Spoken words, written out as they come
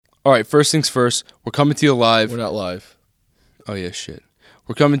All right, first things first. We're coming to you live. We're not live. Oh, yeah, shit.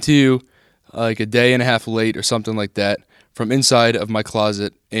 We're coming to you like a day and a half late or something like that from inside of my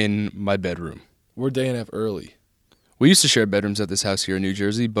closet in my bedroom. We're a day and a half early. We used to share bedrooms at this house here in New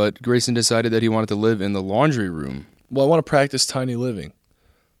Jersey, but Grayson decided that he wanted to live in the laundry room. Well, I want to practice tiny living.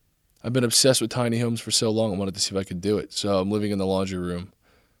 I've been obsessed with tiny homes for so long, I wanted to see if I could do it. So I'm living in the laundry room.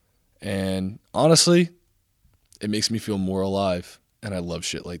 And honestly, it makes me feel more alive, and I love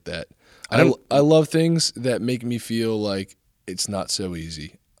shit like that. I love things that make me feel like it's not so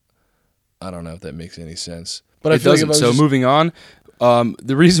easy. I don't know if that makes any sense. But I feel doesn't. Like so moving on,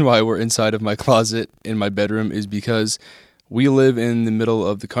 the reason why we're inside of my closet in my bedroom is because we live in the middle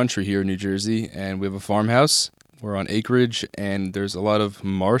of the country here in New Jersey, and we have a farmhouse. We're on acreage, and there's a lot of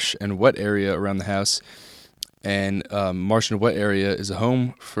marsh and wet area around the house. And marsh and wet area is a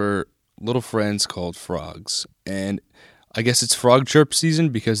home for little friends called frogs. And I guess it's frog chirp season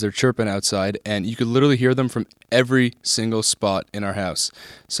because they're chirping outside, and you could literally hear them from every single spot in our house.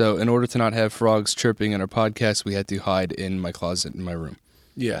 So in order to not have frogs chirping in our podcast, we had to hide in my closet in my room.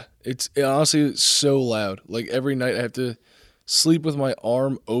 Yeah, honestly, it's so loud. Like every night I have to sleep with my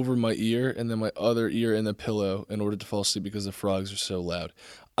arm over my ear and then my other ear in the pillow in order to fall asleep because the frogs are so loud.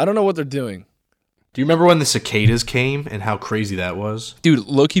 I don't know what they're doing. Do you remember when the cicadas came and how crazy that was? Dude,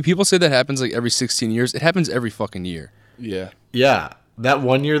 low-key, people say that happens like every 16 years. It happens every fucking year. Yeah. Yeah. That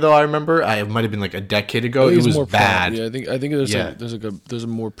one year, though, I remember, it might have been like a decade ago. It was more bad. Yeah, I think there's a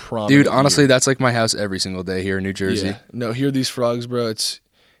more prominent. Dude, honestly, year. that's like my house every single day here in New Jersey. Yeah. No, hear these frogs, bro.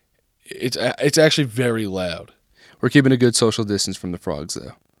 It's actually very loud. We're keeping a good social distance from the frogs,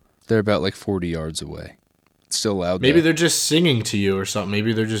 though. They're about like 40 yards away. It's still loud. Maybe though. they're just singing to you or something.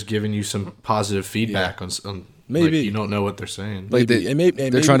 Maybe they're just giving you some positive feedback on maybe like, you don't know what they're saying. Like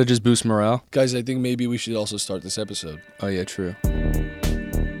they're trying to just boost morale. Guys, I think maybe we should also start this episode. Oh, yeah, true.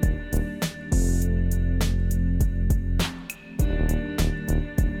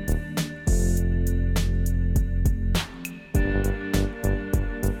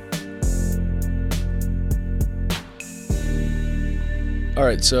 All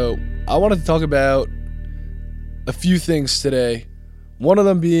right, so I wanted to talk about a few things today. One of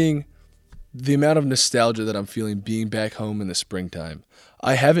them being the amount of nostalgia that I'm feeling being back home in the springtime.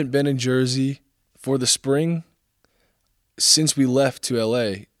 I haven't been in Jersey for the spring since we left to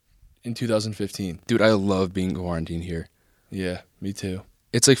LA in 2015. Dude, I love being quarantined here. Yeah, me too.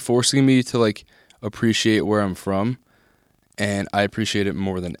 It's like forcing me to like appreciate where I'm from, and I appreciate it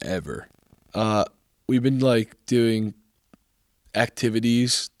more than ever. We've been like doing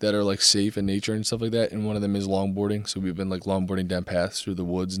activities that are like safe in nature and stuff like that, and one of them is longboarding. So we've been like longboarding down paths through the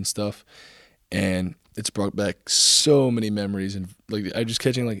woods and stuff, and it's brought back so many memories. And like I'm just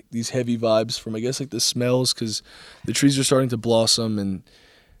catching like these heavy vibes from I guess like the smells because the trees are starting to blossom and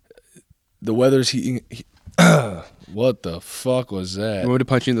the weather's heating. What the fuck was that? You want me to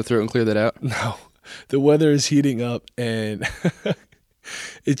punch you in the throat and clear that out? No, the weather is heating up, and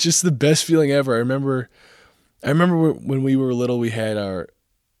it's just the best feeling ever. I remember when we were little, we had our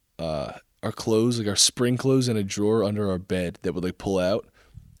clothes, like our spring clothes, in a drawer under our bed that would like pull out.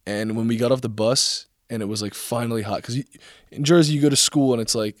 And when we got off the bus and it was like finally hot, because in Jersey you go to school and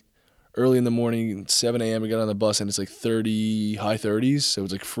it's like early in the morning, 7 a.m. we got on the bus and it's like high 30s, so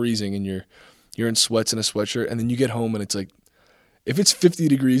it's like freezing and you're in sweats and a sweatshirt, and then you get home and it's like, if it's 50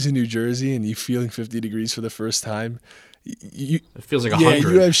 degrees in New Jersey and you're feeling 50 degrees for the first time, it feels like 100. Yeah,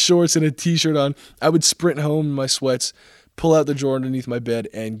 you have shorts and a t-shirt on. I would sprint home in my sweats, pull out the drawer underneath my bed,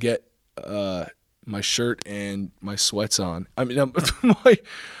 and get my shirt and my sweats on. I mean,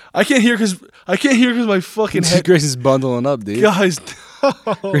 I can't hear because my fucking head. Grayson's bundling up, dude. Guys,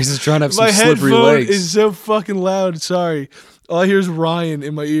 no. Grayson's trying to have some my slippery headphone legs. is so fucking loud. Sorry, all I hear is Ryan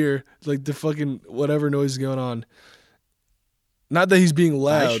in my ear, like the fucking whatever noise is going on. Not that he's being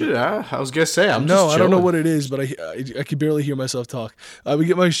loud. I was gonna say I'm no, just I don't know chilling. what it is, but I can barely hear myself talk. I would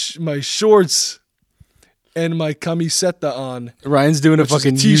get my shorts and my camiseta on. Ryan's doing a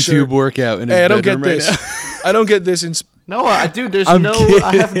fucking YouTube workout in his Hey, I don't get bedroom this. right I don't get this. No, dude, there's I'm kidding.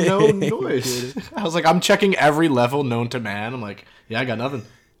 I have no noise. I was like, I'm checking every level known to man. I'm like, yeah, I got nothing.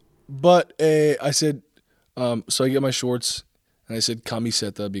 But I said, so I get my shorts and I said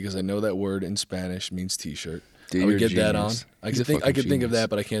camiseta because I know that word in Spanish means t-shirt. Dude, I would get that on. genius. I could think of that,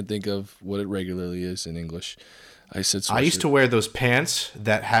 but I can't think of what it regularly is in English. I said sweatshirt. I used to wear those pants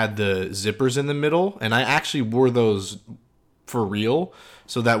that had the zippers in the middle, and I actually wore those for real,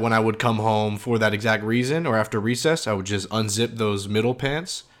 so that when I would come home for that exact reason or after recess, I would just unzip those middle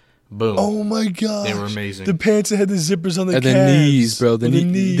pants. Boom. Oh my god, they were amazing. The pants that had the zippers on the and calves. the knees, bro. The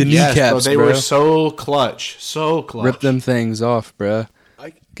knees. The Yes, kneecaps, bro. They were so clutch. So clutch. Rip them things off, bro.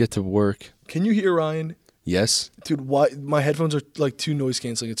 get to work. Can you hear Ryan? Yes. Dude, why my headphones are like too noise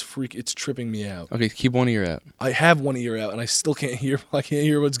canceling. It's tripping me out. Okay, keep one ear out. I have one ear out and I still can't hear. I can't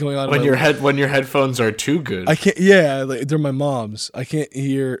hear what's going on. When your headphones are too good. I can't. Yeah, like, they're my mom's. I can't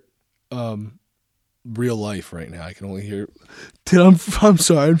hear real life right now. I can only hear. Dude, I'm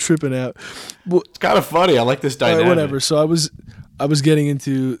sorry. I'm tripping out. Well, It's kind of funny. I like this dynamic. whatever. So I was getting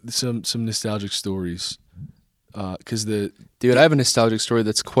into some nostalgic stories because Dude, I have a nostalgic story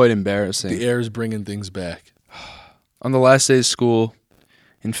that's quite embarrassing. the air is bringing things back. On the last day of school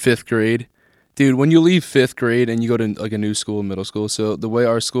in 5th grade, dude, when you leave 5th grade and you go to like a new school, middle school, so the way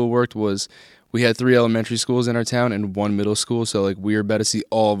our school worked was we had 3 elementary schools in our town and 1 middle school, so like we were about to see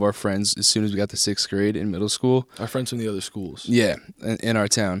all of our friends as soon as we got to 6th grade in middle school. Our friends from the other schools. Yeah, in our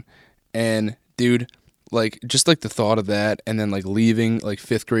town. And dude, like just like the thought of that and then like leaving like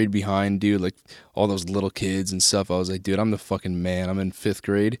 5th grade behind, dude, like all those little kids and stuff, I was like, dude, I'm the fucking man. I'm in 5th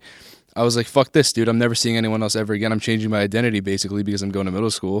grade. I was like, fuck this, dude. I'm never seeing anyone else ever again. I'm changing my identity basically because I'm going to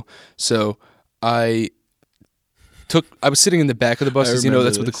middle school. So I was sitting in the back of the bus because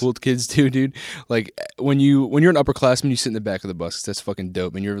that's what the cool kids do, dude. Like when you're an upperclassman, you sit in the back of the bus 'cause that's fucking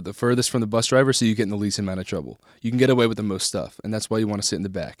dope, and you're the furthest from the bus driver, so you get in the least amount of trouble. You can get away with the most stuff, and that's why you want to sit in the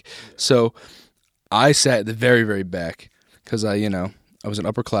back. So I sat at the very, very back because I was an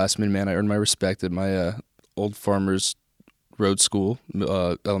upperclassman, man. I earned my respect at my old farmers road school,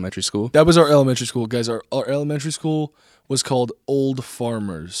 elementary school. That was our elementary school, guys. Our elementary school was called Old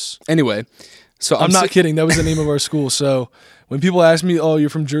Farmers. Anyway, so I'm not kidding. That was the name of our school. So when people ask me, "Oh, you're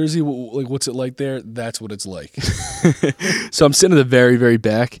from Jersey? Like, what's it like there?" That's what it's like. So I'm sitting at the very, very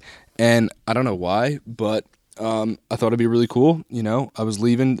back, and I don't know why, but I thought it'd be really cool. I was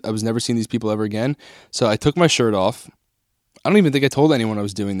leaving. I was never seeing these people ever again. So I took my shirt off. I don't even think I told anyone I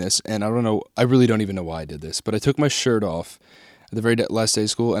was doing this, and I don't know. I really don't even know why I did this, but I took my shirt off at the very last day of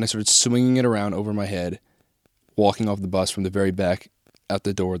school, and I started swinging it around over my head, walking off the bus from the very back out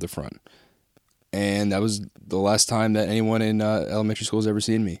the door at the front. And that was the last time that anyone in elementary school has ever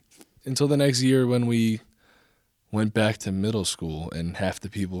seen me. Until the next year when we went back to middle school and half the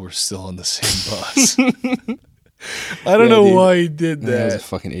people were still on the same bus. I don't know why he did that. I was a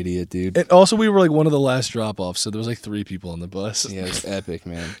fucking idiot, dude. And also, we were like one of the last drop-offs, so there was like 3 people on the bus. Yeah, it was epic,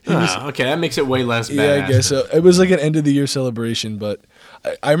 man. Okay, that makes it way less bad. Yeah, I guess so. It was like an end-of-the-year celebration, but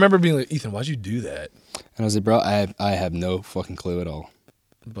I remember being like, Ethan, why'd you do that? And I was like, bro, I have no fucking clue at all.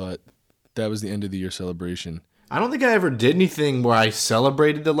 But that was the end-of-the-year celebration. I don't think I ever did anything where I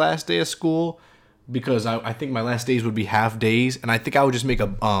celebrated the last day of school because I think my last days would be half days, and I think I would just make a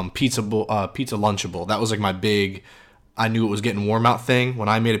pizza Lunchable. That was like my big, I knew it was getting warm out thing. When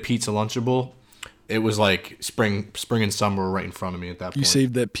I made a pizza Lunchable, it was like spring and summer were right in front of me at that point. You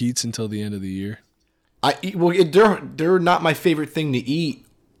saved that pizza until the end of the year? They're not my favorite thing to eat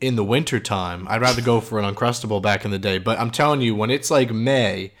in the wintertime. I'd rather go for an Uncrustable back in the day. But I'm telling you, when it's like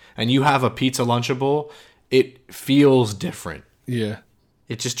May and you have a pizza Lunchable, it feels different. Yeah.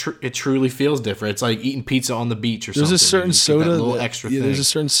 It just it truly feels different. It's like eating pizza on the beach or something. There's a certain soda, there's a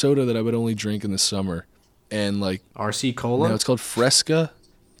certain soda that I would only drink in the summer, and like RC Cola. No, it's called Fresca.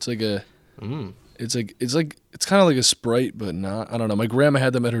 It's like a, it's kind of like a Sprite, but not. I don't know. My grandma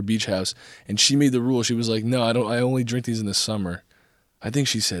had them at her beach house, and she made the rule. She was like, "No, I don't. I only drink these in the summer." I think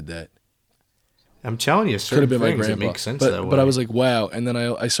she said that. I'm telling you, certain things it makes sense that way. But I was like, wow. And then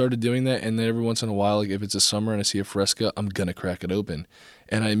I started doing that, and then every once in a while, like if it's a summer and I see a Fresca, I'm gonna crack it open,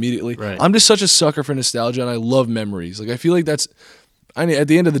 and I immediately. Right. I'm just such a sucker for nostalgia, and I love memories. Like I feel like that's. I mean, at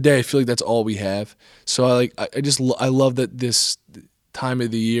the end of the day, I feel like that's all we have. So I love that this time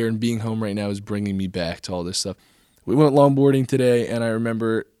of the year and being home right now is bringing me back to all this stuff. We went longboarding today, and I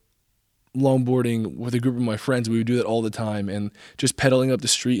remember longboarding with a group of my friends. We would do that all the time, and just pedaling up the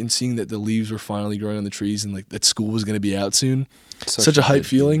street and seeing that the leaves were finally growing on the trees and like that school was going to be out soon. Such a hype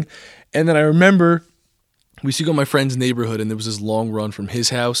feeling. And then I remember we used to go to my friend's neighborhood, and there was this long run from his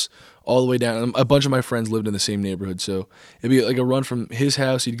house all the way down. And a bunch of my friends lived in the same neighborhood, so it'd be like a run from his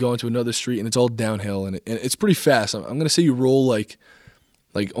house. You'd go into another street, and it's all downhill, and it's pretty fast. I'm going to say you roll like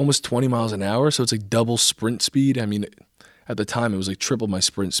almost 20 miles an hour, so it's like double sprint speed. I mean, at the time, it was like triple my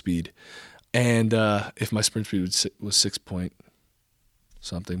sprint speed. And if my sprint speed was 6 point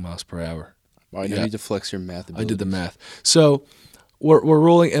something miles per hour. All right, you need to flex your math abilities. I did the math. So we're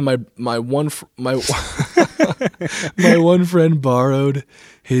rolling, and my one friend borrowed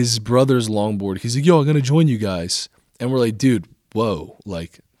his brother's longboard. He's like, "Yo, I'm gonna join you guys," and we're like, "Dude, whoa!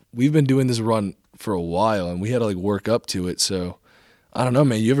 Like we've been doing this run for a while, and we had to like work up to it." So I don't know,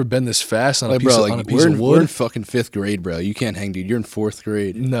 man. You ever been this fast on a piece of wood? We're in fucking 5th grade, bro. You can't hang, dude. You're in 4th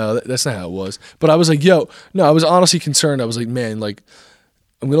grade. No, that's not how it was. But I was like, yo, no, I was honestly concerned. I was like, man, like,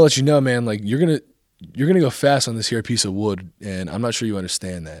 I'm gonna let you know, man. Like you're gonna go fast on this here piece of wood, and I'm not sure you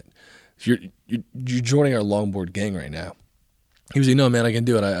understand that. You're joining our longboard gang right now. He was like, no, man, I can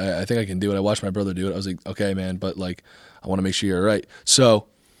do it. I think I can do it. I watched my brother do it. I was like, okay, man, but like, I want to make sure you're all right. So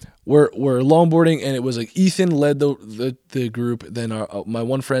we're longboarding, and it was like Ethan led the group, then my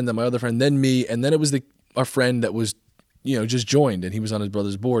one friend, then my other friend, then me, and then it was our friend that was, just joined, and he was on his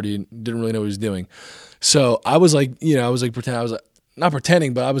brother's board. He didn't really know what he was doing. So I was like, not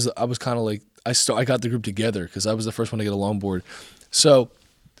pretending, but I was kind of like, I got the group together because I was the first one to get a longboard. So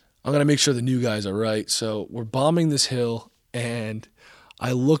I'm gonna make sure the new guys are right. So we're bombing this hill, and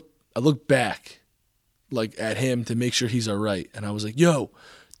I look back like at him to make sure he's all right, and I was like, yo,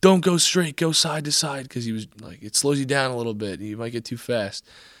 don't go straight, go side to side, because he was like, it slows you down a little bit, you might get too fast.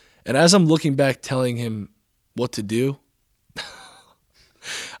 And as I'm looking back telling him what to do,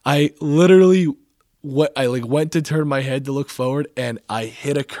 I literally went to turn my head to look forward, and I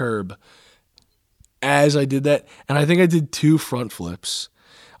hit a curb as I did that, and I think I did 2 front flips.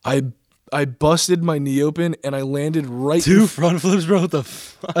 I busted my knee open, and I landed right. 2 front flips, bro. What the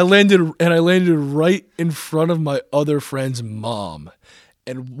fuck? I landed right in front of my other friend's mom,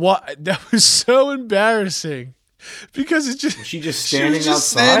 and that was so embarrassing because it's just was she just standing was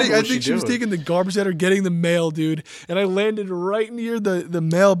just outside. standing. I think she was taking the garbage out or getting the mail, dude. And I landed right near the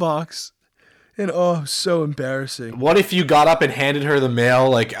mailbox. And so embarrassing. What if you got up and handed her the mail,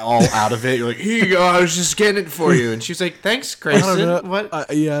 like all out of it? You're like, here you go, I was just getting it for you. And she's like, thanks, Grayson. I don't know. What? I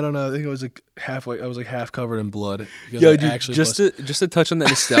don't know. I think it was like halfway. I was like half covered in blood. Yo, dude, just to touch on that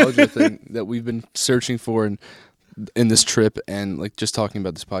nostalgia thing that we've been searching for in this trip, and like just talking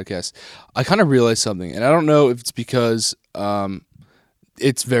about this podcast, I kind of realized something, and I don't know if it's because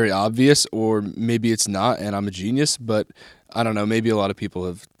it's very obvious or maybe it's not, and I'm a genius, but I don't know, maybe a lot of people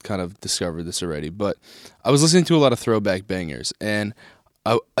have kind of discovered this already, but I was listening to a lot of throwback bangers, and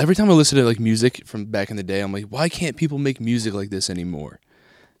every time I listen to like music from back in the day, I'm like, why can't people make music like this anymore?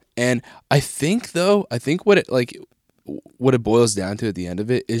 And I think what it boils down to at the end of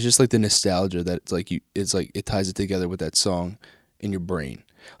it is just like the nostalgia that it ties it together with that song in your brain.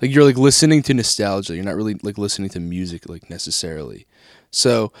 Like you're like listening to nostalgia, you're not really like listening to music like necessarily.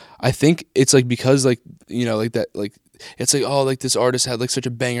 So I think it's like because like like that, like it's like, oh, like this artist had like such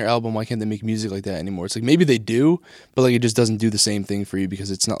a banger album, why can't they make music like that anymore? It's like maybe they do, but like it just doesn't do the same thing for you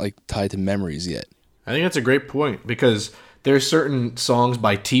because it's not like tied to memories yet. I think that's a great point because there's certain songs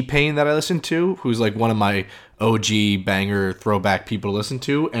by T-Pain that I listen to, who's like one of my OG banger throwback people to listen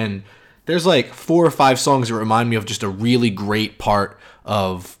to, and there's like 4 or 5 songs that remind me of just a really great part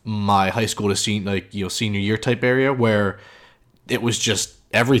of my high school to senior year type area where it was just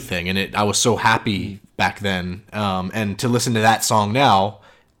everything, and I was so happy back then. And to listen to that song now,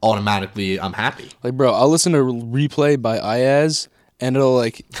 automatically I'm happy. Like, bro, I'll listen to Replay by Iaz, and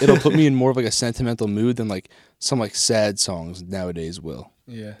it'll put me in more of like a sentimental mood than like some like sad songs nowadays will.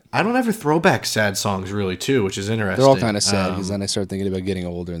 Yeah, I don't ever throw back sad songs really too, which is interesting. They're all kind of sad because then I start thinking about getting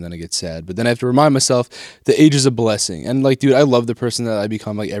older, and then I get sad. But then I have to remind myself the age is a blessing, and like, dude, I love the person that I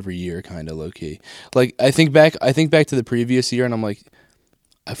become like every year, kind of low key. Like I think back to the previous year, and I'm like,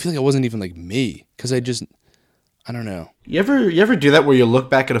 I feel like I wasn't even like me because I don't know. You ever do that where you look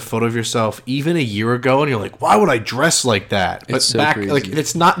back at a photo of yourself even a year ago and you're like, why would I dress like that? But it's so back crazy. like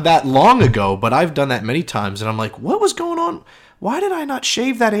it's not that long ago, but I've done that many times, and I'm like, what was going on? Why did I not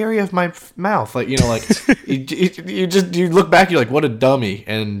shave that area of my mouth? Like, like you look back, you're like, what a dummy.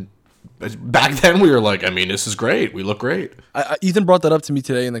 And back then we were like, I mean, this is great. We look great. Ethan brought that up to me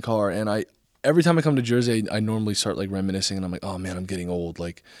today in the car, and every time I come to Jersey, I normally start like reminiscing, and I'm like, oh man, I'm getting old.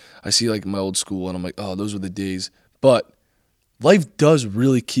 Like I see like my old school, and I'm like, oh, those were the days. But life does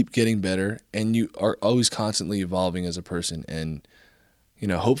really keep getting better, and you are always constantly evolving as a person, and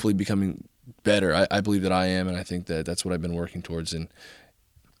hopefully becoming better. I believe that I am, and I think that that's what I've been working towards. And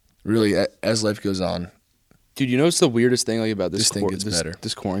really, as life goes on, dude, what's the weirdest thing like about this thing gets better.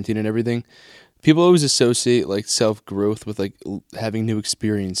 This quarantine and everything? People always associate like self-growth with like having new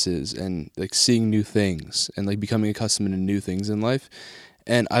experiences and like seeing new things and like becoming accustomed to new things in life.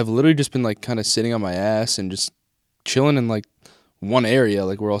 And I've literally just been like kind of sitting on my ass and just chilling in like one area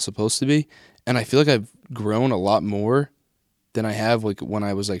like we're all supposed to be. And I feel like I've grown a lot more than I have like when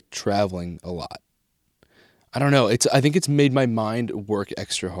I was like traveling a lot. I don't know. I think it's made my mind work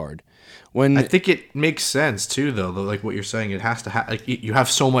extra hard. I think it makes sense too, though. Like what you're saying, it has to you have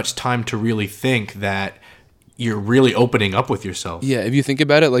so much time to really think that you're really opening up with yourself. Yeah, if you think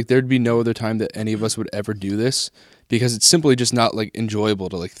about it, like there'd be no other time that any of us would ever do this because it's simply just not like enjoyable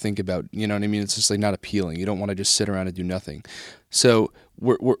to like think about. You know what I mean? It's just like not appealing. You don't want to just sit around and do nothing. So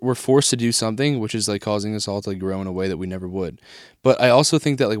we're forced to do something, which is like causing us all to like grow in a way that we never would. But I also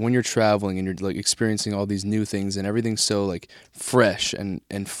think that like when you're traveling and you're like experiencing all these new things and everything's so like fresh and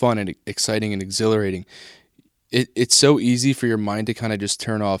fun and exciting and exhilarating, it's so easy for your mind to kind of just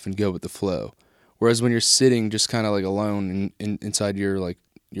turn off and go with the flow. Whereas when you're sitting just kind of like alone inside your like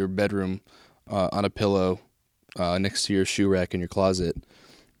your bedroom on a pillow next to your shoe rack in your closet,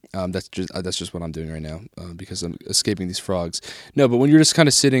 that's just what I'm doing right now because I'm escaping these frogs. No, but when you're just kind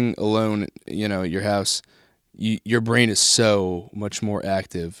of sitting alone, you know, at your house, your brain is so much more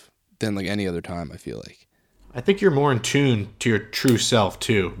active than like any other time. I feel like. I think you're more in tune to your true self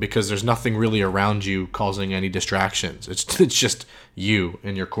too, because there's nothing really around you causing any distractions. It's just you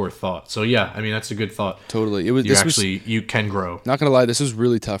and your core thought. So yeah, I mean that's a good thought. Totally, You can grow. Not gonna lie, this was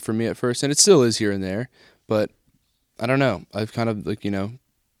really tough for me at first, and it still is here and there. But I don't know. I've kind of like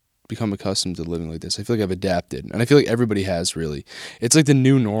become accustomed to living like this. I feel like I've adapted, and I feel like everybody has really. It's like the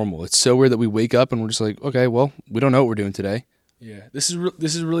new normal. It's so weird that we wake up and we're just like, okay, well, we don't know what we're doing today. Yeah, this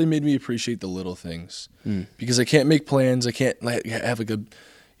has really made me appreciate the little things because I can't make plans. I can't like have like a,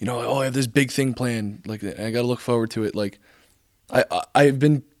 I have this big thing planned. Like I got to look forward to it. Like I've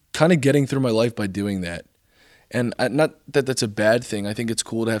been kind of getting through my life by doing that, and not that that's a bad thing. I think it's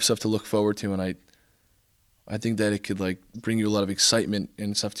cool to have stuff to look forward to, and I think that it could like bring you a lot of excitement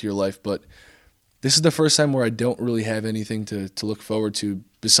and stuff to your life. But this is the first time where I don't really have anything to look forward to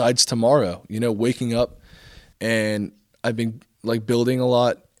besides tomorrow. Waking up, and I've been like building a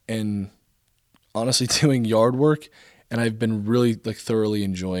lot and honestly doing yard work, and I've been really like thoroughly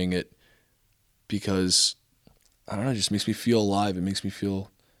enjoying it because I don't know, it just makes me feel alive. It makes me feel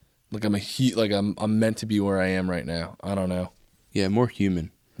like I'm meant to be where I am right now. I don't know. Yeah, more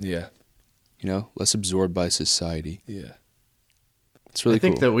human. Yeah. Less absorbed by society. Yeah. It's really cool.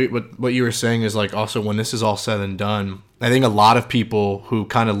 I think that what you were saying is like also when this is all said and done, I think a lot of people who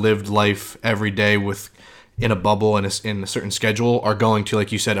kind of lived life every day in a bubble and in a certain schedule are going to,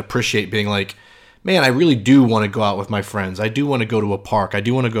 like you said, appreciate being like, man, I really do want to go out with my friends. I do want to go to a park. I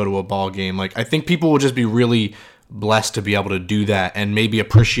do want to go to a ball game. Like, I think people will just be really blessed to be able to do that and maybe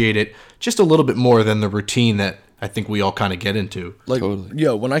appreciate it just a little bit more than the routine that I think we all kind of get into. Like,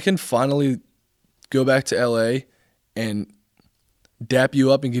 totally. When I can finally go back to LA and dap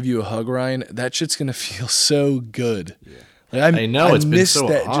you up and give you a hug, Ryan, that shit's going to feel so good. Yeah. Like, I know, it's been so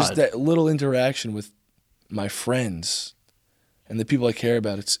that, odd. just that little interaction with my friends and the people I care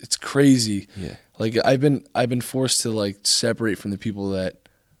about. It's crazy. Yeah. Like I've been forced to like separate from the people that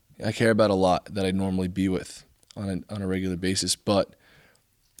I care about a lot that I normally be with on a regular basis. But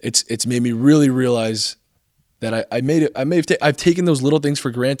it's made me really realize that I've taken those little things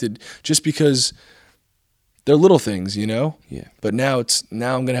for granted just because they're little things, Yeah. But now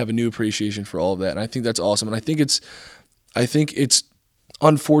I'm gonna have a new appreciation for all of that, and I think that's awesome. And I think it's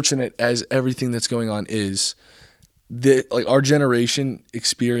unfortunate as everything that's going on is that like our generation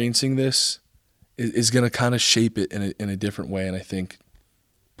experiencing this is going to kind of shape it in a different way, and I think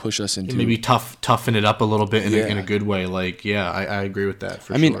push us into maybe toughen it up a little bit in a good way. Like, yeah, I agree with that.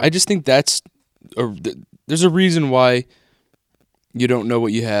 For sure. I just think there's a reason why you don't know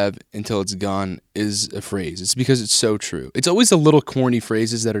what you have until it's gone is a phrase. It's because it's so true. It's always the little corny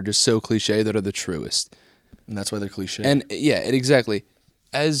phrases that are just so cliche that are the truest. And that's why they're cliche. And yeah, exactly.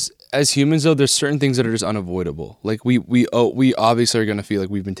 As humans though, there's certain things that are just unavoidable. Like we obviously are gonna feel like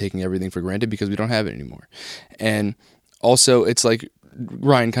we've been taking everything for granted because we don't have it anymore. And also it's like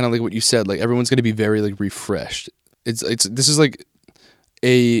Ryan, kind of like what you said, like everyone's gonna be very like refreshed. This is like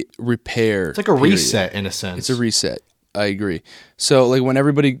a repair. It's like a reset in a sense. It's a reset. I agree. So like when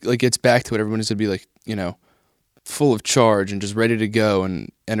everybody like gets back to it, everyone's gonna be like, full of charge and just ready to go and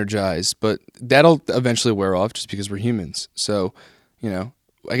energized. But that'll eventually wear off just because we're humans. So,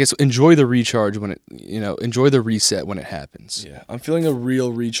 I guess enjoy the recharge when it, enjoy the reset when it happens. Yeah, I'm feeling a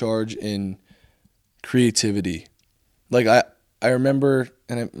real recharge in creativity. Like I remember,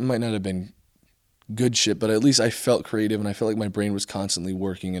 and it might not have been good shit, but at least I felt creative and I felt like my brain was constantly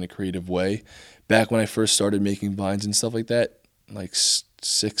working in a creative way. Back when I first started making vines and stuff like that, like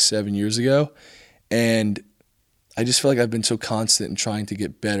 6-7 years ago, and I just feel like I've been so constant in trying to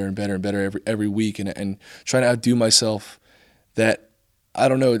get better and better and better every week, and trying to outdo myself that I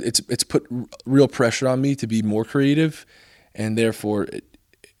don't know. It's put real pressure on me to be more creative, and therefore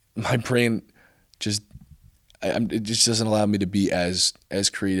my brain it just doesn't allow me to be as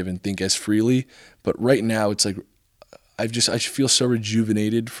creative and think as freely. But right now it's like I feel so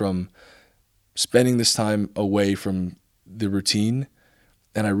rejuvenated from spending this time away from the routine,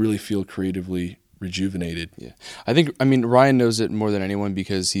 and I really feel creatively rejuvenated. Yeah. I mean, Ryan knows it more than anyone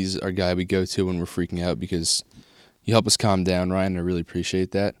because he's our guy we go to when we're freaking out because you help us calm down, Ryan. I really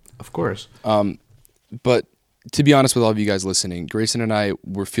appreciate that. Of course. But to be honest with all of you guys listening, Grayson and I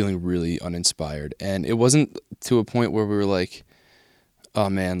were feeling really uninspired. And it wasn't to a point where we were like, oh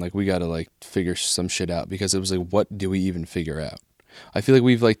man, like we got to like figure some shit out, because it was like, what do we even figure out? I feel like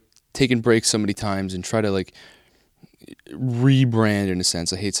we've like taken breaks so many times and try to like rebrand in a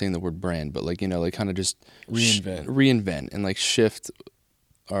sense. I hate saying the word brand, but like, you know, like kind of just reinvent and like shift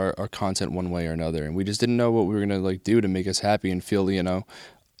our content one way or another. And we just didn't know what we were going to like do to make us happy and feel, you know,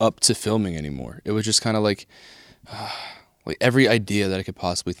 up to filming anymore. It was just kind of like every idea that I could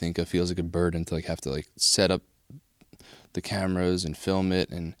possibly think of feels like a burden to like have to like set up the cameras and film it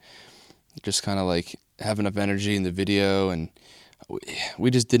and just kind of like have enough energy in the video, and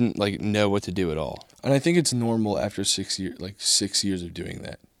we just didn't like know what to do at all. And I think it's normal after 6 years, like 6 years of doing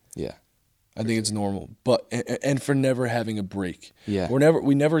that. Yeah. I think it's normal, but and for never having a break. Yeah.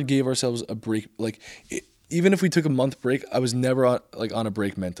 We never gave ourselves a break. Like even if we took a month break, I was never on a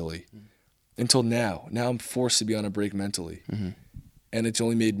break mentally until now. Now I'm forced to be on a break mentally, and it's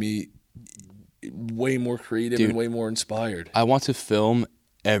only made me way more creative and way more inspired. I want to film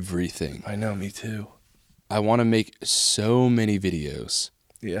everything. I know, me too. I want to make so many videos.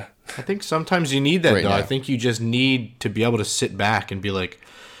 Yeah. I think sometimes you need that, Right though. now. I think you just need to be able to sit back and be like,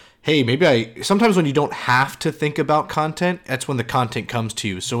 hey, sometimes when you don't have to think about content, that's when the content comes to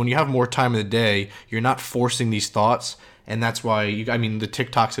you. So when you have more time in the day, you're not forcing these thoughts. And that's why, the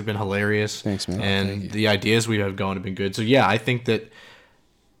TikToks have been hilarious. Thanks, man. And the ideas we have going have been good. So yeah, I think that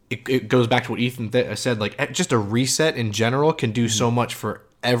it goes back to what Ethan said. Like, just a reset in general can do so much for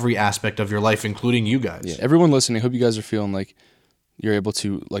every aspect of your life, including you guys. Yeah, everyone listening, I hope you guys are feeling like you're able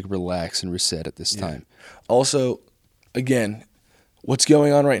to like relax and reset at this time. Also, again, what's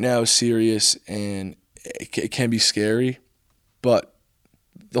going on right now is serious and it can be scary, but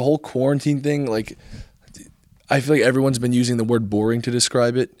the whole quarantine thing, like, I feel like everyone's been using the word boring to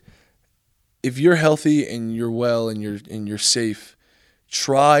describe it. If you're healthy and you're well and you're safe,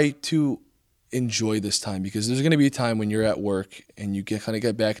 try to enjoy this time, because there's going to be a time when you're at work and you kind of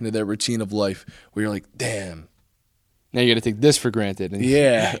get back into that routine of life where you're like, damn. Now you got to take this for granted. And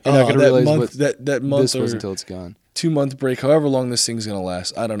Yeah. you're not going to realize month, what that month this was or until it's gone. 2-month break, however long this thing's going to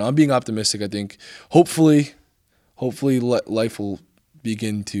last. I don't know. I'm being optimistic. I think hopefully life will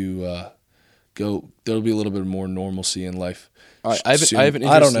begin to go. There'll be a little bit more normalcy in life. All right, I have an interesting,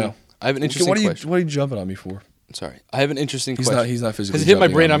 I don't know. I have an interesting question. What are you jumping on me for? Sorry. I have an interesting He's question. not physically. Because it hit my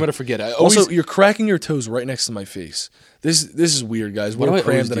jumping brain, on I'm me. going to forget. Also, you're cracking your toes right next to my face. This is weird, guys. Why do I We're always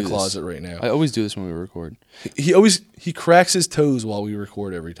crammed in do a this? closet right now. I always do this when we record. He cracks his toes while we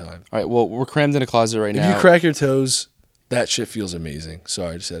record every time. All right, well, we're crammed in a closet right If now. you crack your toes, that shit feels amazing.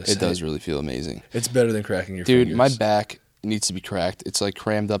 Sorry, I just had to say It does really feel amazing. It's better than cracking your Dude, fingers. my back needs to be cracked. It's like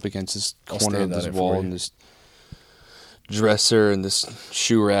crammed up against this corner of stand on this it wall for you. and this dresser and this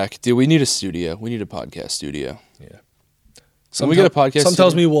shoe rack. Dude, we need a studio. We need a podcast studio. Yeah. When we get a podcast Some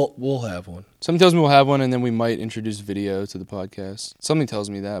tells me studio- we'll have one. Something tells me we'll have one, and then we might introduce video to the podcast. Something tells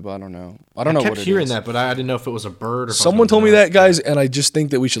me that, but I don't know. I don't know kept what it hearing is. that, but I didn't know if it was a bird or Someone told me that, guys, and I just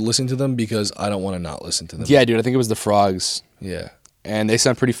think that we should listen to them because I don't want to not listen to them. Yeah, dude, I think it was the frogs, Yeah. and they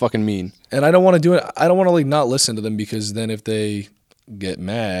sound pretty fucking mean. And I don't want to do it. I don't want to like not listen to them because then if they get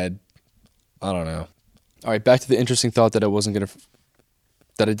mad, I don't know. All right, back to the interesting thought that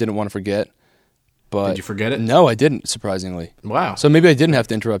that I didn't want to forget. But Did you forget it? No, I didn't, surprisingly. Wow. So maybe I didn't have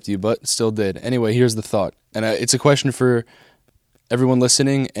to interrupt you, but still did. Anyway, here's the thought. And it's a question for everyone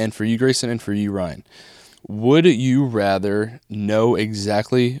listening and for you, Grayson, and for you, Ryan. Would you rather know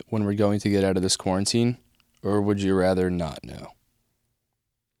exactly when we're going to get out of this quarantine, or would you rather not know?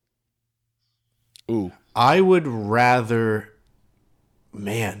 Ooh. I would rather,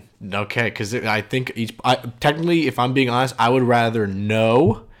 man, okay, because I think technically, if I'm being honest, I would rather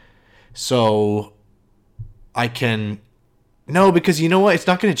know, so I can no, because you know what, it's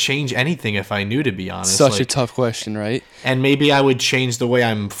not going to change anything if I knew, to be honest. Such a tough question, right? And maybe I would change the way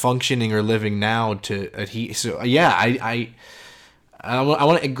I'm functioning or living now to adhere. So yeah, I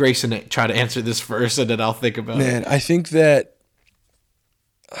want to Grayson to try to answer this first, and then I'll think about it. Man, I think that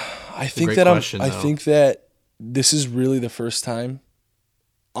I think that this is really the first time.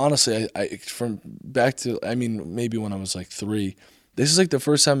 Honestly, I from back to maybe when I was like 3. This is like the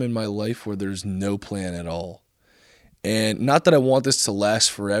first time in my life where there's no plan at all. And not that I want this to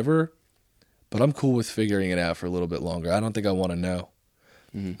last forever, but I'm cool with figuring it out for a little bit longer. I don't think I want to know.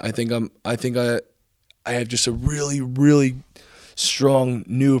 Mm-hmm. I think I have just a really, really strong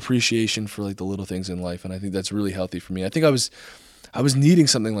new appreciation for like the little things in life, and I think that's really healthy for me. I think I was needing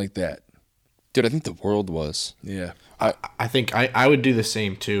something like that. Dude, I think the world was. Yeah. I think I would do the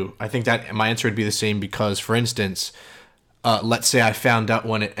same too. I think that my answer would be the same because, for instance, let's say I found out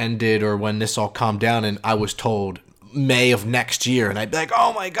when it ended or when this all calmed down and I was told May of next year, and I'd be like,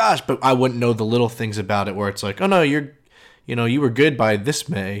 oh my gosh, but I wouldn't know the little things about it where it's like, oh no, you were good by this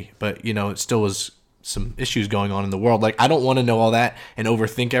May, but it still was some issues going on in the world. Like, I don't want to know all that and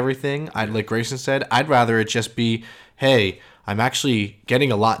overthink everything. Like Grayson said, I'd rather it just be, hey, I'm actually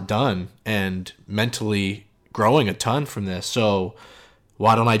getting a lot done and mentally growing a ton from this. So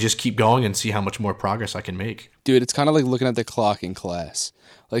why don't I just keep going and see how much more progress I can make? Dude, it's kind of like looking at the clock in class.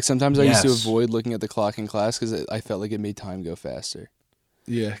 Like, sometimes I used to Yes. avoid looking at the clock in class because I felt like it made time go faster.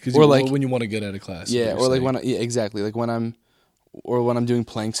 Yeah, because when you want to get out of class. Yeah, or like exactly. Like when I'm doing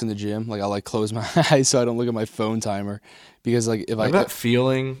planks in the gym, like I'll like close my eyes so I don't look at my phone timer, because like if Remember that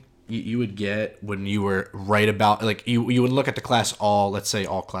feeling you would get when you were right about, like, you would look at the class let's say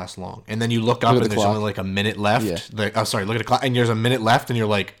all class long, and then you look up Look at and the there's clock. only like a minute left. Yeah. Like, look at the clock and there's a minute left and you're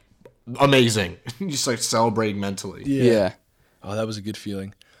like, amazing. You just like celebrating mentally. yeah. Oh, that was a good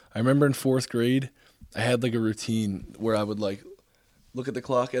feeling. I remember in 4th grade, I had like a routine where I would like look at the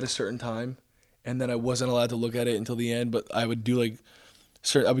clock at a certain time, and then I wasn't allowed to look at it until the end, but I would do like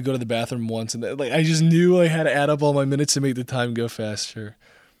I would go to the bathroom once, and like I just knew I had to add up all my minutes to make the time go faster.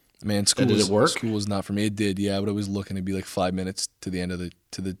 Man, school Did it work? School was not for me. It did, yeah. I would always look and it'd be like 5 minutes to the end of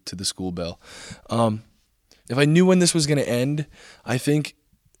the school bell. If I knew when this was gonna end, I think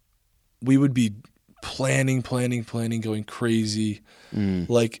we would be planning, going crazy,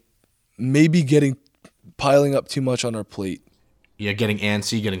 like maybe piling up too much on our plate. Yeah, getting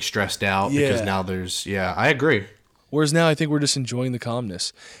antsy, getting stressed out because Yeah. now I agree. Whereas now I think we're just enjoying the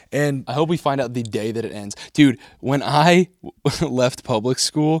calmness. And I hope we find out the day that it ends. Dude, when I left public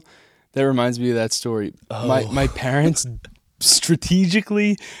school, that reminds me of that story. My parents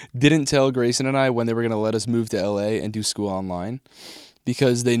strategically didn't tell Grayson and I when they were going to let us move to LA and do school online,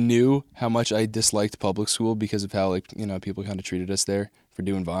 because they knew how much I disliked public school because of how, like, people kind of treated us there for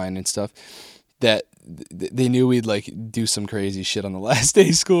doing Vine and stuff. That they knew we'd like do some crazy shit on the last day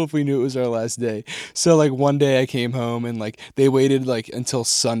of school if we knew it was our last day. So like one day I came home and like they waited like until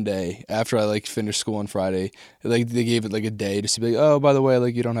Sunday after I like finished school on Friday. Like they gave it like a day just to be like, oh, by the way,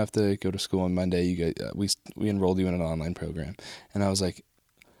 like you don't have to go to school on Monday. You get we enrolled you in an online program. And I was like,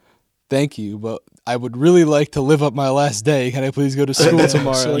 thank you, but I would really like to live up my last day. Can I please go to school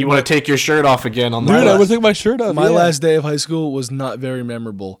tomorrow? So, You want to take your shirt off again on the Dude, I bus. would take my shirt off. my yeah. last day of high school was not very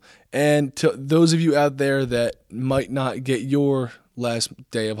memorable. And to those of you out there that might not get your last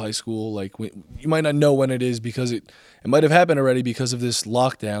day of high school, like you might not know when it is because it might have happened already because of this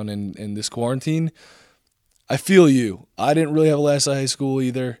lockdown and this quarantine. I feel you. I didn't really have a last day of high school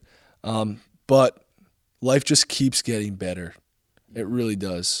either, but life just keeps getting better. It really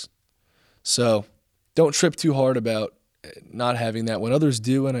does. So don't trip too hard about not having that when others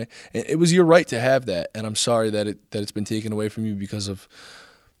do. And it was your right to have that. And I'm sorry that it's been taken away from you because of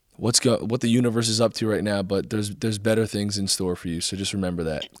what the universe is up to right now. But there's better things in store for you. So just remember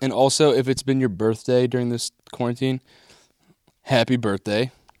that. And also, if it's been your birthday during this quarantine, happy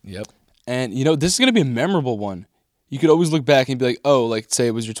birthday. Yep. And, this is going to be a memorable one. You could always look back and be like, oh, like, say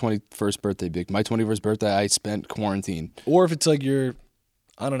it was your 21st birthday. Be like, my 21st birthday, I spent quarantine. Or if it's like your,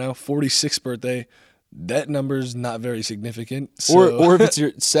 I don't know, 46th birthday, that number's not very significant. So. Or if it's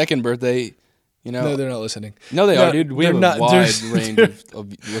your second birthday, No, they're not listening. No, they No, are, dude. We they're have not- a wide there's- range of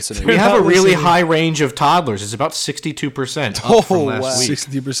listeners. We They're have not a really listening. high range of toddlers. It's about 62% Oh, up from last wow. week.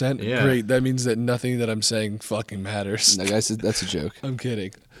 60%? Yeah. Great. That means that nothing that I'm saying fucking matters. No, guys, that's a joke. I'm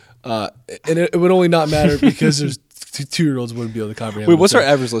kidding. And it would only not matter because there's 2-year-olds wouldn't be able to comprehend. Wait, what's our our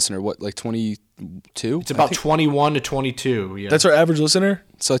average listener? What, like 22? It's about 21 to 22. Yeah, That's our average listener?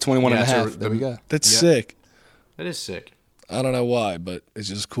 So like 21 and a Yeah, so half. There we go. That's Yeah. sick. that is sick. I don't know why, but it's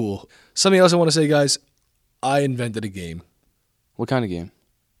just cool. Something else I want to say, guys. I invented a game. What kind of game?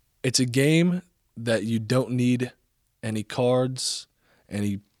 It's a game that you don't need any cards,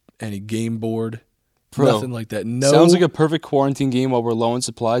 any game board, Bro, nothing like that. No. Sounds like a perfect quarantine game while we're low on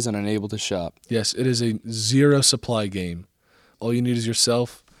supplies and unable to shop. Yes, it is a zero supply game. All you need is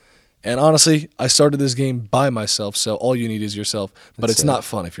yourself. And honestly, I started this game by myself, so all you need is yourself. But That's it's sad. not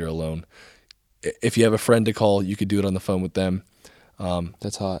fun if you're alone. If you have a friend to call, you could do it on the phone with them.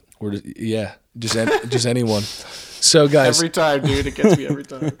 That's hot. Or just anyone. So guys, Every time, dude. It gets me every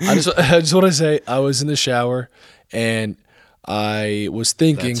time. I just want to say I was in the shower and I was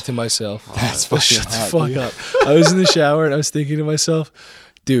thinking to myself, shut the fuck up. I was in the shower and I was thinking to myself,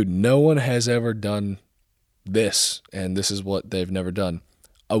 dude, no one has ever done this, and this is what they've never done: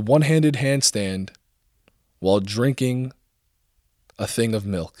 a one-handed handstand while drinking a thing of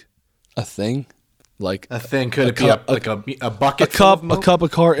milk. A thing? Like A thing. Could it cup- be a bucket? a cup, full of milk? a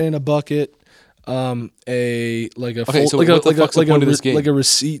carton, a bucket, a like a Okay, so like what the fuck's the point of this game? like a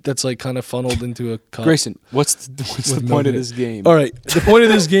receipt that's like kind of funneled into a cup. Grayson, what's the with point of milk in it. this game? All right, the point of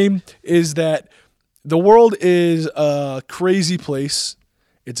this game is that the world is a crazy place.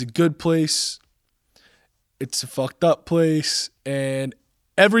 It's a good place. It's a fucked up place, and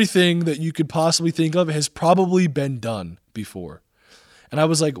everything that you could possibly think of has probably been done before. And I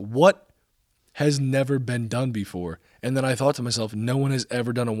was like, what has never been done before? And then I thought to myself, no one has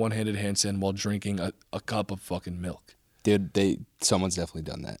ever done a one-handed handstand while drinking a cup of fucking milk. Dude, someone's definitely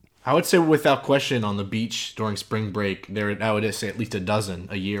done that. I would say without question on the beach during spring break, I would say at least a dozen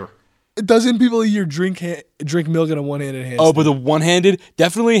a year. A dozen people a year drink milk in a one-handed handstand. Oh, but the one-handed,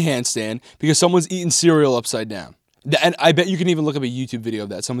 definitely a handstand because someone's eating cereal upside down. And I bet you can even look up a YouTube video of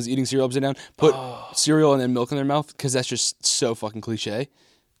that. Someone's eating cereal upside down, put cereal and then milk in their mouth because that's just so fucking cliche.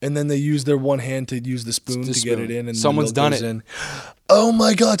 And then they use their one hand to use the spoon The to get spoon. it in. And Someone's the milk done goes it. in. Oh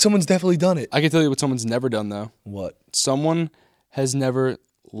my God, someone's definitely done it. I can tell you what someone's never done, though. What? Someone has never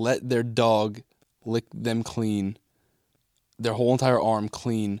let their dog lick them clean, their whole entire arm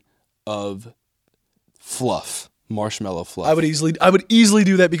clean of fluff, marshmallow fluff. I would easily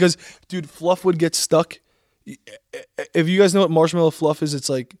do that because, dude, fluff would get stuck. If you guys know what marshmallow fluff is, it's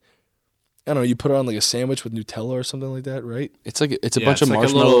like, I don't know, you put it on like a sandwich with Nutella or something like that, right? It's a bunch of like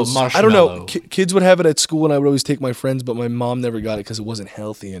a little marshmallows. I don't know. Kids would have it at school, and I would always take my friends, but my mom never got it because it wasn't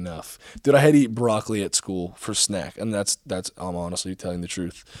healthy enough. Dude, I had to eat broccoli at school for snack, and that's I'm honestly telling the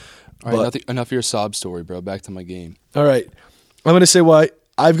truth. All right, enough of your sob story, bro. Back to my game. All right, I'm gonna say why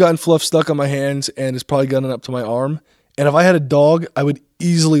I've gotten fluff stuck on my hands, and it's probably gotten up to my arm. And if I had a dog, I would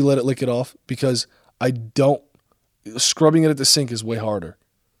easily let it lick it off because scrubbing it at the sink is way harder.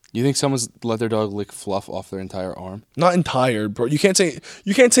 You think someone's let their dog lick fluff off their entire arm? Not entire, bro. You can't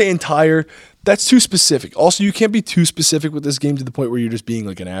say entire. That's too specific. Also, you can't be too specific with this game to the point where you're just being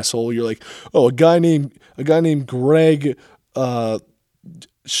like an asshole. You're like, oh, a guy named Greg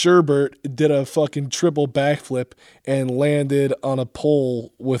Sherbert did a fucking triple backflip and landed on a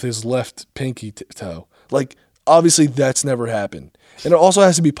pole with his left pinky toe. Like, obviously, that's never happened, and it also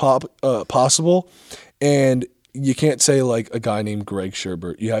has to be possible. And you can't say like a guy named Greg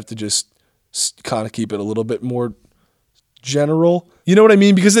Sherbert. You have to just kind of keep it a little bit more general. You know what I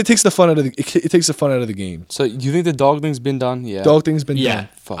mean? Because it takes the fun out of it takes the fun out of the game. So you think the dog thing's been done? Yeah. Dog thing's been Yeah, done.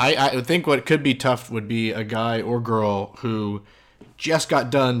 Fuck. I think what could be tough would be a guy or girl who just got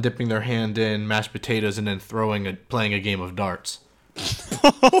done dipping their hand in mashed potatoes and then playing a game of darts.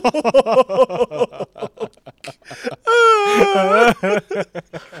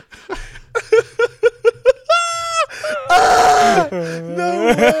 No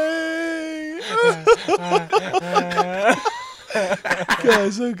way!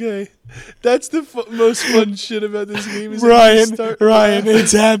 Guys, okay. That's the most fun shit about this game. Is Ryan,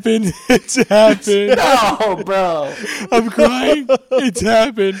 it's happened. It's happened. No, bro. I'm crying. It's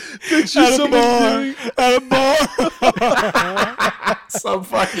happened. At At a bar. Some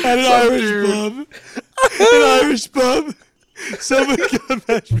fucking At an some Irish dude. pub. An Irish pub. Someone got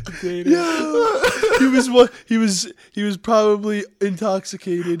mashed potatoes. He was probably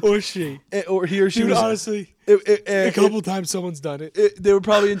intoxicated, Or she. or he or she Dude, was honestly, a a couple times someone's done it. they were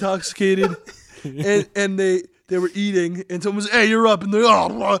probably intoxicated, and they were eating, and someone was, "Hey, you're up," and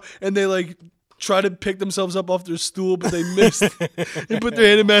they like try to pick themselves up off their stool, but they missed and put their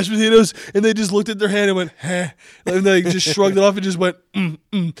hand in mashed potatoes, and they just looked at their hand and went, "Huh," and they just shrugged it off and just went,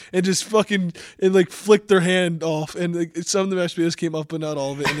 and just fucking and like flicked their hand off, and like, some of the mashed potatoes came up, but not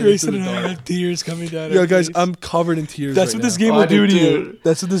all of it. And then Grayson into and the I dark. have tears coming down. Yeah, our guys, face. I'm covered in tears. That's right what this now. game Oh, will I do do to you. too.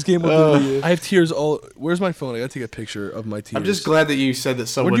 That's what this game will do to you. I have tears all. Where's my phone? I gotta take a picture of my tears. I'm just glad that you said that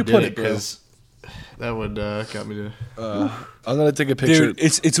someone you did put it it, bro? because that would got me to. I'm gonna take a picture. Dude,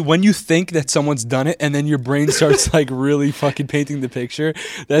 it's when you think that someone's done it and then your brain starts like really fucking painting the picture.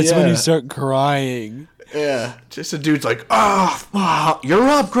 That's when Yeah. you start crying. Yeah, just a dude's like, you're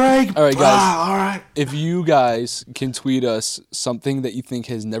up, Greg. All right, guys. All right. If you guys can tweet us something that you think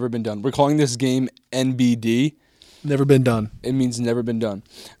has never been done, we're calling this game NBD. Never been done. It means never been done.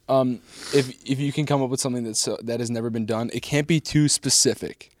 If you can come up with something that has never been done, it can't be too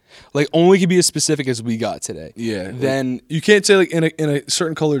specific. Like only can be as specific as we got today. Yeah. Then You can't say like in a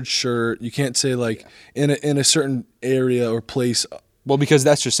certain colored shirt. You can't say like in a certain area or place. well, because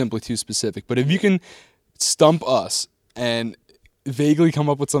that's just simply too specific. But if you can stump us and vaguely come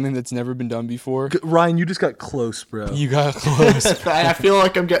up with something that's never been done before. Ryan, you just got close, bro. You got close. I feel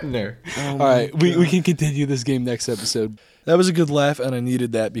like I'm getting there. All right, we can continue this game next episode. That was a good laugh, and I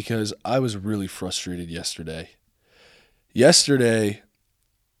needed that because I was really frustrated yesterday. Yesterday,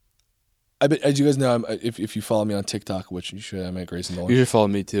 as you guys know, if you follow me on TikTok, which you should, I'm at Grayson Dolan. You should follow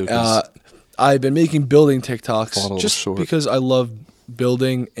me too. I've been making building TikToks just short. because I love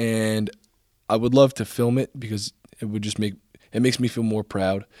building, and I would love to film it because it would just makes me feel more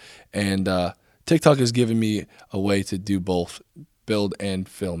proud. And TikTok has given me a way to do both, build and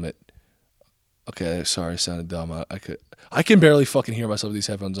film it. Okay, sorry, I sounded dumb. I can barely fucking hear myself with these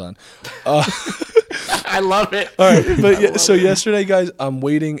headphones on. I love it. All right, but so yesterday, guys, I'm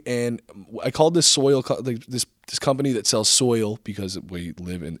waiting, and I called this soil this company that sells soil because we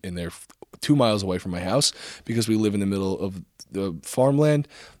live in there 2 miles away from my house because we live in the middle of the farmland.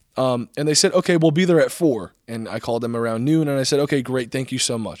 And they said, okay, we'll be there at 4. And I called them around noon, and I said, okay, great, thank you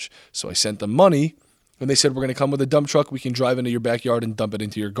so much. So I sent them money, and they said, we're going to come with a dump truck. We can drive into your backyard and dump it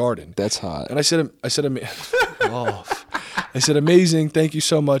into your garden. That's hot. And I said, amazing, thank you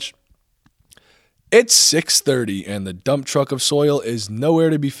so much. It's 6:30, and the dump truck of soil is nowhere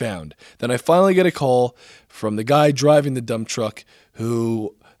to be found. Then I finally get a call from the guy driving the dump truck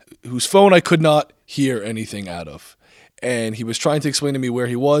whose phone I could not hear anything out of. And he was trying to explain to me where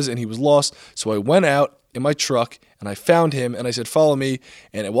he was, and he was lost. So I went out in my truck, and I found him, and I said, follow me.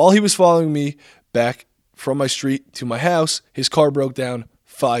 And while he was following me back from my street to my house, his car broke down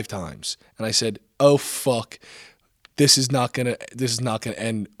 5 times. And I said, oh, fuck, this is not gonna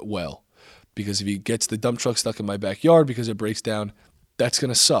end well. Because if he gets the dump truck stuck in my backyard because it breaks down, that's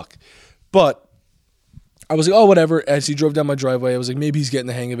going to suck. But I was like, oh, whatever. As he drove down my driveway, I was like, maybe he's getting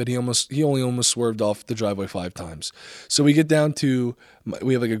the hang of it. He only almost swerved off the driveway 5 times. So we get down to,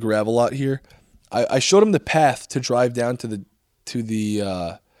 we have like a gravel lot here. I showed him the path to drive down to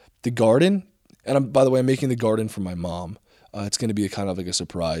the garden. And by the way, I'm making the garden for my mom. It's going to be kind of like a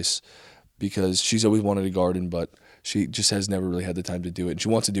surprise because she's always wanted a garden, but she just has never really had the time to do it. And she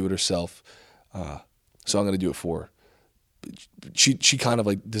wants to do it herself. So I'm going to do it for her. She kind of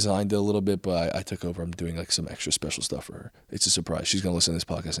like designed it a little bit, but I took over. I'm doing like some extra special stuff for her. It's a surprise. She's going to listen to this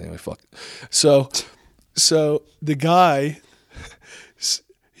podcast anyway. Fuck. So the guy,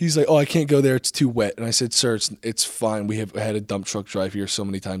 he's like, oh, I can't go there. It's too wet. And I said, sir, it's fine. We have had a dump truck drive here so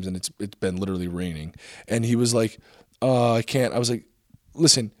many times and it's been literally raining. And he was like, I can't. I was like,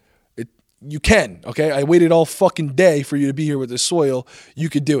 listen, you can, okay? I waited all fucking day for you to be here with this soil. You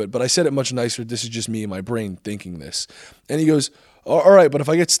could do it. But I said it much nicer. This is just me and my brain thinking this. And he goes, all right, but if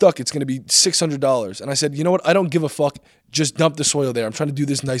I get stuck, it's going to be $600. And I said, you know what? I don't give a fuck. Just dump the soil there. I'm trying to do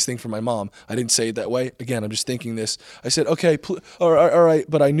this nice thing for my mom. I didn't say it that way. Again, I'm just thinking this. I said, okay, all right.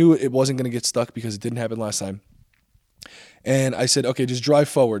 But I knew it wasn't going to get stuck because it didn't happen last time. And I said, okay, just drive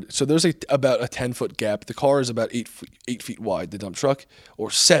forward. So there's about a 10-foot gap. The car is about 8 feet wide, the dump truck,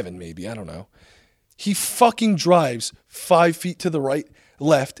 or 7 maybe, I don't know. He fucking drives 5 feet to the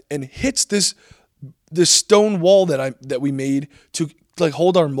left, and hits this stone wall that we made to like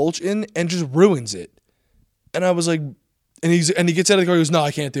hold our mulch in, and just ruins it. And I was like, and he gets out of the car. He goes, "No, I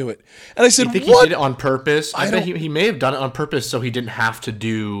can't do it." And I said, "You think what? he did it on purpose?" I bet he may have done it on purpose so he didn't have to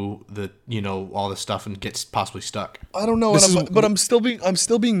do all the stuff and get possibly stuck. I don't know, but I'm still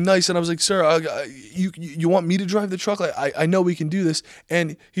being nice. And I was like, "Sir, you want me to drive the truck? Like, I know we can do this."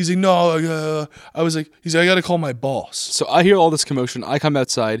 And he's like, "No." I was like, "I got to call my boss." So I hear all this commotion. I come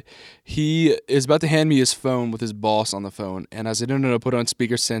outside. He is about to hand me his phone with his boss on the phone. And I said, no, put it on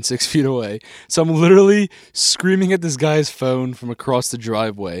speaker, stand 6 feet away. So I'm literally screaming at this guy's phone from across the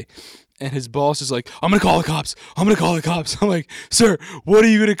driveway. And his boss is like, I'm going to call the cops. I'm going to call the cops. I'm like, sir, what are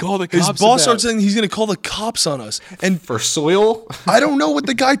you going to call the cops His boss starts saying he's going to call the cops on us. And for soil? I don't know what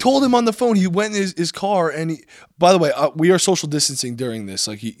the guy told him on the phone. He went in his car and by the way, we are social distancing during this.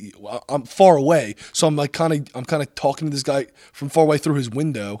 Like I'm far away. So I'm kind of talking to this guy from far away through his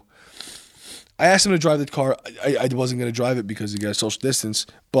window. I asked him to drive the car. I wasn't going to drive it because he got social distance,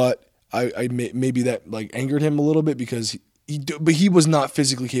 but I maybe that like angered him a little bit because but he was not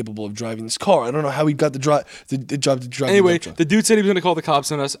physically capable of driving this car. I don't know how he got the job to drive. Anyway, the dude said he was going to call the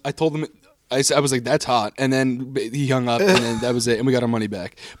cops on us. I told him, I was like, that's hot. And then he hung up and then that was it. And we got our money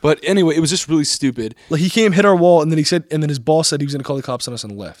back. But anyway, it was just really stupid. Like he came, hit our wall, and then his boss said he was going to call the cops on us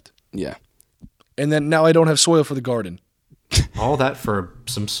and left. Yeah. And then now I don't have soil for the garden. All that for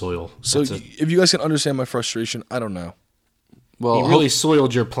some soil. So if you guys can understand my frustration, I don't know. Well, he really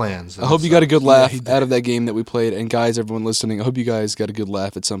soiled your plans. I hope you got a good laugh out of that game that we played. And guys, everyone listening, I hope you guys got a good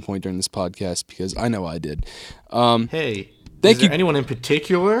laugh at some point during this podcast because I know I did. Hey, is there anyone in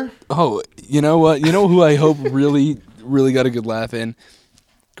particular? Oh, you know what? You know who I hope really really got a good laugh in.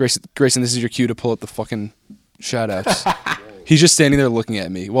 Grayson, this is your cue to pull up the fucking shout-outs. He's just standing there looking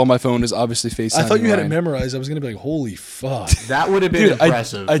at me while my phone is obviously FaceTiming. I thought you had it Ryan. memorized. I was going to be like, holy fuck. That would have been Dude,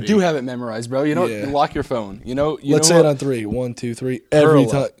 impressive. I do have it memorized, bro. You know, Yeah. lock your phone. Let's say it on 3. 1, 2, 3. Every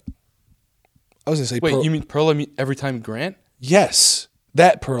Perla. time. I was going to say Wait, you mean Perla every time Grant? Yes.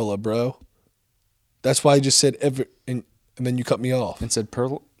 That Perla, bro. That's why I just said every, and then you cut me off. And said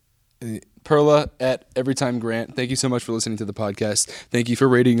Perla at Every Time Grant. Thank you so much for listening to the podcast. Thank you for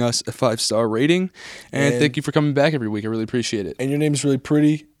rating us a 5-star rating. And thank you for coming back every week. I really appreciate it. And your name's really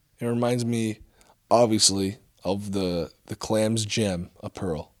pretty. It reminds me, obviously, of the clams gem, a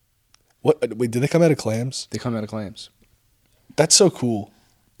pearl. What? Wait, did they come out of clams? They come out of clams. That's so cool.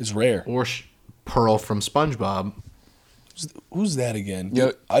 It's rare. Or Pearl from SpongeBob. Who's that again?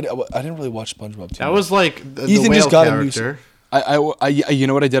 Yeah. I didn't really watch SpongeBob too That much. was like the Ethan whale just got a new character. I you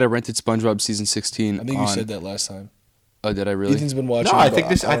know what I did? I rented SpongeBob season 16. I think you said that last time. Oh, did I really? Ethan's been watching. No, I but think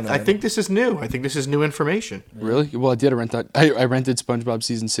this. don't know. I think this is new. I think this is new information. Really? Well, I did rent that. I rented SpongeBob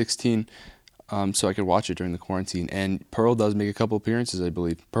season 16, so I could watch it during the quarantine. And Pearl does make a couple appearances, I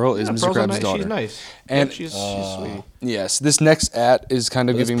believe. Pearl is Mr. Pearl's Krabs' nice. daughter. She's nice. And Yep, she's sweet. yes, this next is kind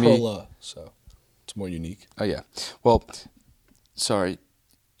of But it's giving me. Perla, so it's more unique. Oh yeah. Well, sorry.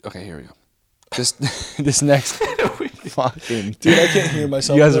 Okay, here we go. This next fucking Dude, I can't hear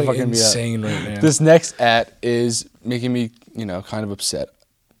myself. You guys I'm are going fucking me up. insane right now. This next is making me, kind of upset.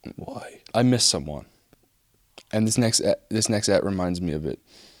 Why? I miss someone, and this next reminds me of it.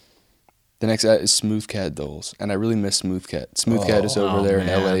 The next is Smooth Cat Doles, and I really miss Smooth Cat. Smooth Cat is over there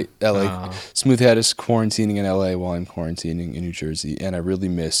man. in LA. Oh. Smooth Cat is quarantining in LA while I'm quarantining in New Jersey, and I really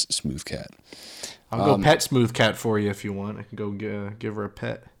miss Smooth Cat. I'll go pet Smooth Cat for you if you want. I can go give her a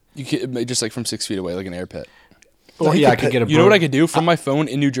pet. You can just like from 6 feet away, like an air pet. Or he yeah, could I could pet- get a. You know what I bird. could do from my phone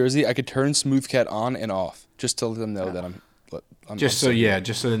in New Jersey? I could turn Smooth Cat on and off just to let them know that I'm Just I'm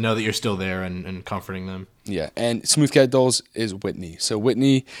so they know that you're still there and comforting them. Yeah, and Smooth Cat Dolls is Whitney. So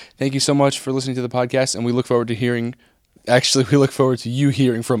Whitney, thank you so much for listening to the podcast, and we look forward to you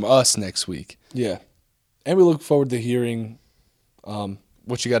hearing from us next week. Yeah. And we look forward to hearing.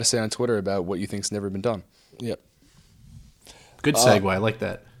 What you got to say on Twitter about what you think's never been done? Yep. Good segue. I like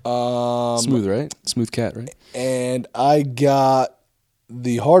that. Smooth, right? Smooth Cat, right? And I got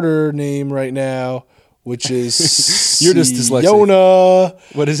the harder name right now, which is You're just dyslexic. Siona.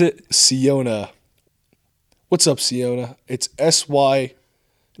 What is it? Siona. What's up, Siona? It's S-Y.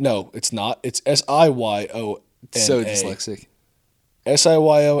 No, it's not. It's S-I-Y-O-N-A. So dyslexic.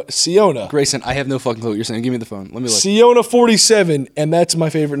 S-I-Y-O. Siona. Grayson, I have no fucking clue what you're saying. Give me the phone. Let me look. Siona 47, and that's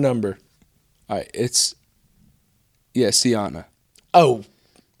my favorite number. All right, it's Sienna. Oh.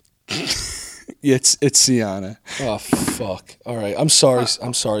 Yeah, it's Sienna. Oh, fuck. All right. I'm sorry.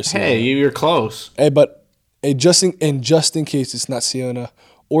 I'm sorry, Siona. Hey, you're close. Hey, but just in case it's not Siona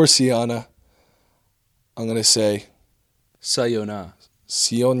or Sienna, I'm gonna say Sayona.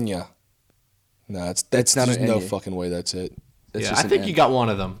 Sionia. No, that's not there's an no N. fucking way that's it. That's Yeah, just I an think N. you got one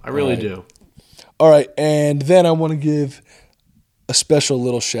of them. I really Right. do. All right, and then I want to give a special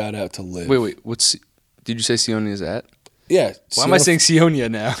little shout out to Liv. Wait. Did you say Siona is at? Yeah. Why am I saying Sionia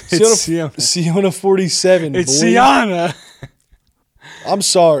now? It's Siona. Siona 47? It's boy. Sienna. I'm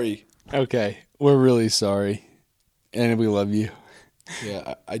sorry. Okay, we're really sorry, and we love you.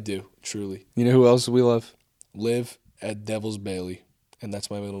 Yeah, I do truly. You know who else we love? Live at Devil's Bailey, and that's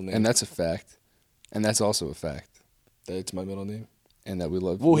my middle name. And that's a fact. And that's also a fact. That's my middle name. And that we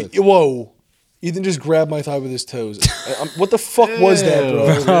love. Whoa. Ethan just grabbed my thigh with his toes. What the fuck was that, bro?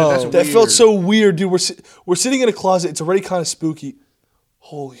 Ew, that's That felt weird. so weird, dude. We're sitting in a closet. It's already kind of spooky.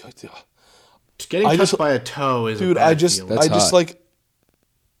 Holy, Getting I touched just- by a toe is dude. a bad I just feeling. That's hot. like,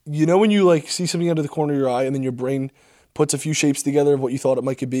 you know, when you like see something under the corner of your eye, and then your brain puts a few shapes together of what you thought it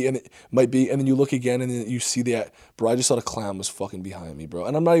might be, and then you look again, and then you see that, bro. I just thought a clown was fucking behind me, bro.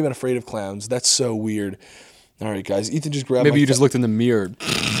 And I'm not even afraid of clowns. That's so weird. All right, guys. Ethan just grabbed. Maybe my you just looked in the mirror.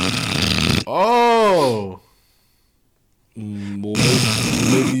 Oh, Well,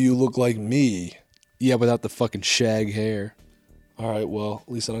 maybe you look like me. Yeah, without the fucking shag hair. All right, well,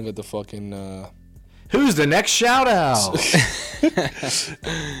 at least I don't get the fucking. who's the next shout out?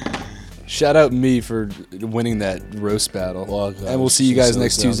 Shout out me for winning that roast battle. Well, God, and we'll see you guys so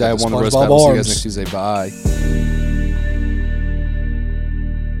next sounds Tuesday. like I the won the roast SpongeBob battle. We'll see you arms. guys next Tuesday. Bye.